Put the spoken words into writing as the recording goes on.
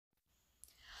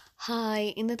Hi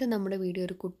ഇന്നത്തെ നമ്മുടെ video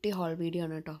ഒരു കുട്ടി ഹോൾ വീഡിയോ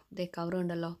ആണ് കേട്ടോ. ഇതേ കവർ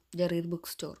ഉണ്ടല്ലോ, ജറീർ ബുക്ക്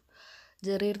സ്റ്റോർ.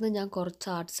 ജറീറിൽ നിന്ന് ഞാൻ കുറച്ച്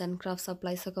ആർട്സ് ആൻഡ് ക്രാഫ്റ്റ്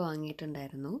സപ്ലൈസ് ഒക്കെ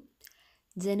വാങ്ങിയിട്ടുണ്ടായിരുന്നു.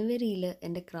 ജനുവരിയിൽ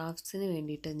എൻ്റെ ക്രാഫ്റ്റ്സിന്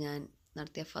വേണ്ടിയിട്ട് ഞാൻ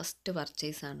നടത്തിയ ഫസ്റ്റ്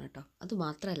പർച്ചേസാണ് കേട്ടോ.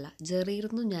 അതുമാത്രമല്ല, ജറീറിൽ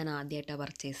നിന്നും ഞാൻ ആദ്യമായിട്ടാണ്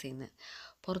പർച്ചേസ് ചെയ്യുന്നത്.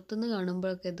 പുറത്തുനിന്ന്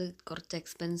കാണുമ്പോഴൊക്കെ ഇത് കുറച്ച്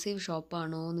എക്സ്പെൻസീവ്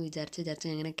ഷോപ്പാണോ എന്ന് വിചാരിച്ച്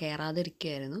ഞാൻ ഇങ്ങനെ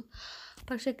കയറാതിരിക്കുമായിരുന്നു.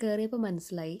 പക്ഷേ കയറിയപ്പോൾ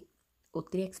മനസ്സിലായി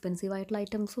ഒത്തിരി എക്സ്പെൻസീവ് ആയിട്ടുള്ള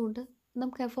ഐറ്റംസും ഉണ്ട്,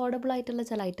 നമുക്ക് അഫോർഡബിൾ ആയിട്ടുള്ള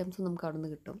ചില ഐറ്റംസ് നമുക്ക് അവിടെ നിന്ന്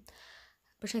കിട്ടും.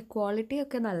 പക്ഷേ ക്വാളിറ്റി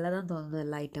ഒക്കെ നല്ലതാണെന്ന് തോന്നുന്നു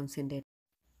എല്ലാ ഐറ്റംസിൻ്റെ.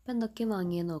 ഇപ്പം എന്തൊക്കെയാണ്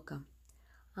വാങ്ങിയെന്ന് നോക്കാം.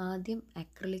 ആദ്യം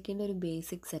അക്രിലിക്കിൻ്റെ ഒരു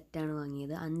ബേസിക് സെറ്റാണ്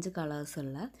വാങ്ങിയത്. 5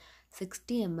 കളേഴ്സുള്ള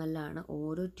 60 ml ആണ്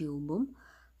ഓരോ ട്യൂബും.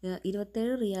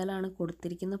 27 റിയാലാണ്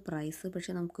കൊടുത്തിരിക്കുന്ന പ്രൈസ്.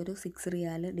 പക്ഷേ നമുക്കൊരു 6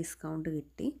 റിയാൽ ഡിസ്കൗണ്ട്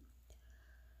കിട്ടി.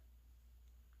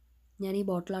 ഞാൻ ഈ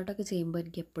ബോട്ടിൽ ആർട്ടൊക്കെ ചെയ്യുമ്പോൾ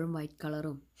എനിക്ക് എപ്പോഴും വൈറ്റ്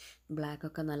കളറും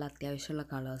ബ്ലാക്കൊക്കെ നല്ല അത്യാവശ്യമുള്ള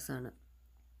കളേഴ്സാണ്.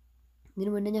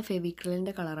 ഇതിന് മുന്നേ ഞാൻ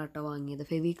ഫെവിക്രിലിൻ്റെ കളറാട്ടോ വാങ്ങിയത്.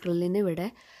 ഫെവിക്രിലിന് ഇവിടെ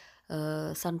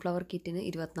സൺഫ്ലവർ കിറ്റിന്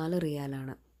 24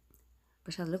 റിയാലാണ്.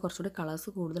 പക്ഷെ അതിൽ കുറച്ചുകൂടി കളേഴ്സ്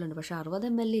കൂടുതലുണ്ട്. പക്ഷേ 60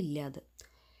 ml ഇല്ല അത്.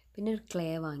 പിന്നെ ഒരു ക്ലേ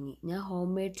വാങ്ങി. ഞാൻ ഹോം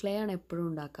മെയ്ഡ് ക്ലേ ആണ് എപ്പോഴും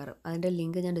ഉണ്ടാക്കാറ്. അതിൻ്റെ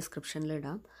ലിങ്ക് ഞാൻ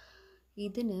ഡിസ്ക്രിപ്ഷനിലിടാം.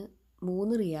 ഇതിന്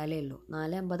 3 റിയാലേ ഉള്ളൂ.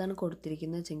 4.50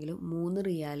 കൊടുത്തിരിക്കുന്നത് വെച്ചെങ്കിലും 3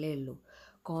 റിയാലേ ഉള്ളൂ.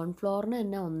 കോൺഫ്ലോറിന്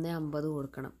തന്നെ 1.50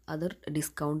 കൊടുക്കണം. അത്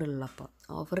ഡിസ്കൗണ്ട് ഉള്ളപ്പോൾ.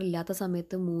 ഓഫർ ഇല്ലാത്ത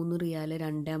സമയത്ത് 3 റിയാൽ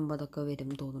 2.50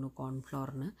 വരും തോന്നുന്നു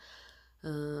കോൺഫ്ലോറിന്.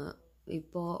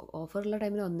 ഇപ്പോൾ ഓഫറുള്ള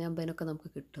ടൈമിൽ 1.50 നമുക്ക്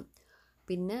കിട്ടും.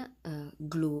 പിന്നെ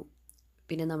ഗ്ലൂ,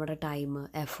 പിന്നെ നമ്മുടെ ടൈം,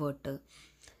 എഫേർട്ട്.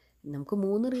 നമുക്ക്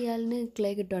 3 റിയാലിന്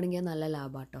ക്ലേ കിട്ടുകയാണെങ്കിൽ നല്ല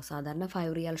ലാഭം കേട്ടോ. സാധാരണ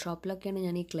 5 റിയാൽ ഷോപ്പിലൊക്കെയാണ്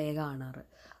ഞാൻ ഈ ക്ലേ കാണാറ്.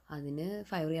 അതിന്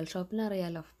 5 റിയാൽ ഷോപ്പിന്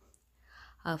അറിയാമല്ലോ,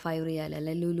 5 റിയാൽ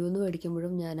അല്ലെ ലുലുന്ന്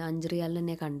മേടിക്കുമ്പോഴും ഞാൻ 5 റിയാലിന്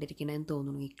തന്നെ കണ്ടിരിക്കണമെന്ന്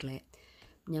തോന്നുന്നു ഈ ക്ലേ.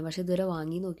 ഞാൻ പക്ഷേ ഇതുവരെ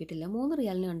വാങ്ങി നോക്കിയിട്ടില്ല. 3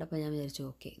 റിയാലിന് കണ്ടപ്പോൾ ഞാൻ വിചാരിച്ചു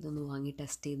ഓക്കെ ഇതൊന്ന് വാങ്ങി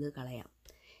ടെസ്റ്റ് ചെയ്ത് കളയാം,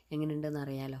 എങ്ങനെയുണ്ടെന്ന്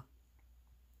അറിയാമല്ലോ.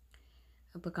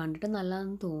 അപ്പോൾ കണ്ടിട്ട്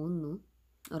നല്ലതാണെന്ന് തോന്നുന്നു.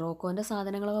 റോക്കോൻ്റെ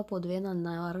സാധനങ്ങളൊക്കെ പൊതുവേ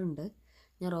നന്നാവാറുണ്ട്.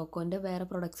 ഞാൻ റോക്കോൻ്റെ വേറെ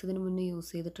പ്രൊഡക്ട്സ് ഇതിന് മുന്നേ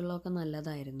യൂസ് ചെയ്തിട്ടുള്ളതൊക്കെ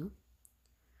നല്ലതായിരുന്നു.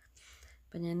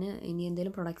 അപ്പം ഞാൻ ഇനി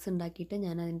എന്തെങ്കിലും പ്രൊഡക്ട്സ് ഉണ്ടാക്കിയിട്ട്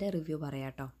ഞാൻ അതിൻ്റെ റിവ്യൂ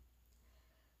പറയാം കേട്ടോ.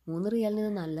 3 റിയാലിന്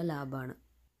ഇത് നല്ല ലാഭമാണ്.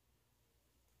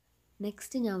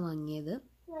 നെക്സ്റ്റ് ഞാൻ വാങ്ങിയത്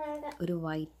ഒരു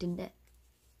വൈറ്റിൻ്റെ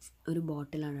ഒരു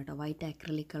ബോട്ടിലാണ് കേട്ടോ. വൈറ്റ്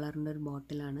അക്രിലിക് കളറിൻ്റെ ഒരു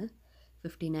ബോട്ടിലാണ്.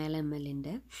 59 ml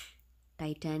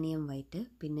ടൈറ്റാനിയം വൈറ്റ്.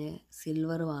 പിന്നെ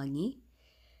സിൽവർ വാങ്ങി,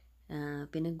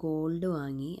 പിന്നെ ഗോൾഡ്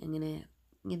വാങ്ങി. അങ്ങനെ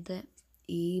ഇങ്ങനത്തെ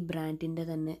ഈ ബ്രാൻഡിൻ്റെ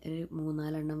തന്നെ ഒരു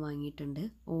 3-4 വാങ്ങിയിട്ടുണ്ട്.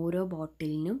 ഓരോ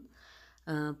ബോട്ടിലിനും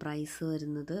പ്രൈസ്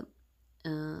വരുന്നത്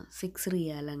 6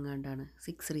 റിയാൽ എങ്ങാണ്ടാണ്.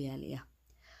 6 റിയാൽ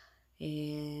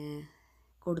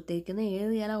കൊടുത്തേക്കുന്ന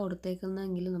 7 റിയാലാണ്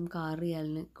കൊടുത്തേക്കുന്നതെങ്കിലും നമുക്ക് 6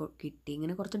 റിയാലിന് കിട്ടി.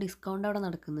 ഇങ്ങനെ കുറച്ച് ഡിസ്കൗണ്ട് അവിടെ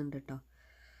നടക്കുന്നുണ്ട് കേട്ടോ.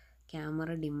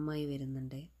 ക്യാമറ ഡിമ്മായി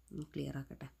വരുന്നുണ്ട്, ക്ലിയർ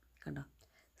ആക്കട്ടെ. കണ്ടോ,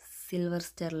 silver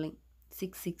sterling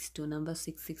 662 number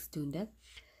 662ൻ്റെ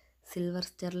silver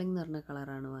sterling എന്ന് പറഞ്ഞ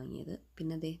കളറാണ് വാങ്ങിയത്.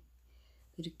 പിന്നെ അതേ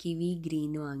ഒരു കിവി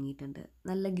ഗ്രീൻ വാങ്ങിയിട്ടുണ്ട്.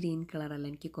 നല്ല ഗ്രീൻ കളറല്ല,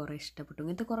 എനിക്ക് കുറേ ഇഷ്ടപ്പെട്ടു.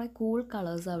 ഇങ്ങനത്തെ കുറേ കൂൾ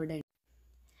കളേഴ്സ് അവിടെ ഉണ്ട്.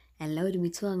 എല്ലാം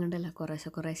ഒരുമിച്ച് വാങ്ങണ്ടല്ലോ,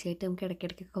 കുറേശ്ശെയായിട്ട് നമുക്ക്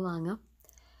ഇടയ്ക്കിടയ്ക്കൊക്കെ വാങ്ങാം.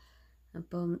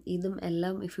 അപ്പം ഇതും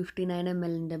എല്ലാം 59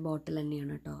 ml ബോട്ടിൽ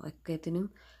തന്നെയാണ് കേട്ടോ. ഒക്കത്തിനും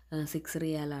 6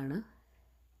 റിയാലാണ്.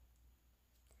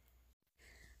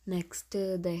 നെക്സ്റ്റ്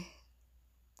ഇതേ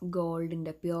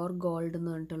ഗോൾഡിൻ്റെ പ്യുവർ ഗോൾഡ്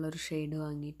എന്ന് പറഞ്ഞിട്ടുള്ളൊരു ഷെയ്ഡ്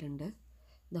വാങ്ങിയിട്ടുണ്ട്.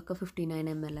 ഇതൊക്കെ 59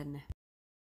 ml തന്നെ.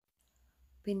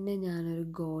 പിന്നെ ഞാനൊരു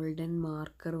ഗോൾഡൻ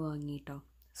മാർക്കർ വാങ്ങി കേട്ടോ.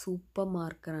 സൂപ്പർ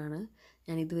മാർക്കറാണ്.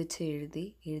 ഞാനിത് വെച്ച്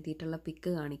എഴുതിയിട്ടുള്ള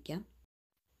പിക്ക് കാണിക്കാം.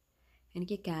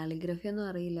 എനിക്ക് കാലിഗ്രഫി ഒന്നും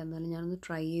അറിയില്ല, എന്നാലും ഞാനൊന്ന്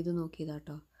ട്രൈ ചെയ്ത്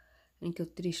നോക്കിയതാട്ടോ. എനിക്ക്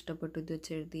ഒത്തിരി ഇഷ്ടപ്പെട്ടു. ഇത്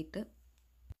വെച്ച് എഴുതിയിട്ട്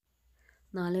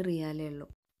 4 റിയാലേ ഉള്ളൂ.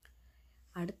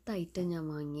 അടുത്ത ഐറ്റം ഞാൻ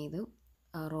വാങ്ങിയത്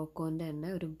റോക്കോൻ്റെ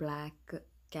തന്നെ ഒരു ബ്ലാക്ക്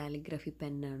കാലിഗ്രഫി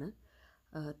പെന്നാണ്.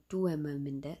 2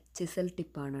 mm ചിസൽ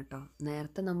ടിപ്പാണ് കേട്ടോ.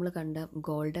 നേരത്തെ നമ്മൾ കണ്ട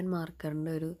ഗോൾഡൻ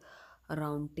മാർക്കറിൻ്റെ ഒരു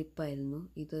റൗണ്ട് ടിപ്പായിരുന്നു.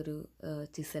 ഇതൊരു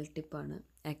ചിസൽ ടിപ്പാണ്.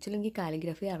 ആക്ച്വലി എനിക്ക്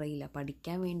കാലിഗ്രഫി അറിയില്ല,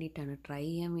 പഠിക്കാൻ വേണ്ടിയിട്ടാണ്, ട്രൈ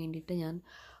ചെയ്യാൻ വേണ്ടിയിട്ട് ഞാൻ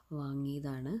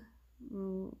വാങ്ങിയതാണ്.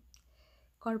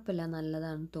 കുഴപ്പമില്ല,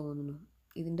 നല്ലതാണെന്ന് തോന്നുന്നു.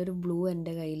 ഇതിൻ്റെ ഒരു ബ്ലൂ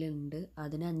എൻ്റെ കയ്യിലുണ്ട്.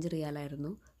 അതിന് 5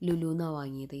 റിയാലായിരുന്നു. ലുലുന്നാണ്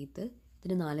വാങ്ങിയത്.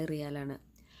 ഇതിന് 4 റിയാലാണ്.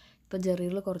 ഇപ്പോൾ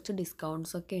ജെറിയിൽ കുറച്ച്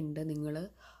ഡിസ്കൗണ്ട്സൊക്കെ ഉണ്ട്. നിങ്ങൾ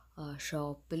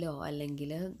ഷോപ്പിലോ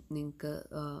അല്ലെങ്കിൽ നിങ്ങൾക്ക്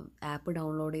ആപ്പ്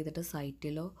ഡൗൺലോഡ് ചെയ്തിട്ട്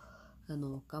സൈറ്റിലോ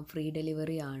നോക്കാം. ഫ്രീ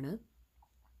ഡെലിവറി ആണ്.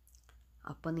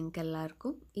 അപ്പോൾ നിങ്ങൾക്ക്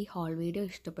എല്ലാവർക്കും ഈ ഹോൾ വീഡിയോ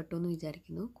ഇഷ്ടപ്പെട്ടു എന്ന്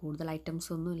വിചാരിക്കുന്നു. കൂടുതൽ ഐറ്റംസ്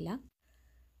ഒന്നുമില്ല.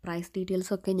 പ്രൈസ്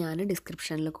ഡീറ്റെയിൽസൊക്കെ ഞാൻ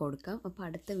ഡിസ്ക്രിപ്ഷനിൽ കൊടുക്കാം. അപ്പോൾ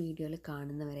അടുത്ത വീഡിയോയിൽ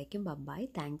കാണുന്നവരേക്കും by.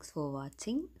 Thanks for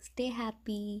watching. Stay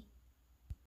happy.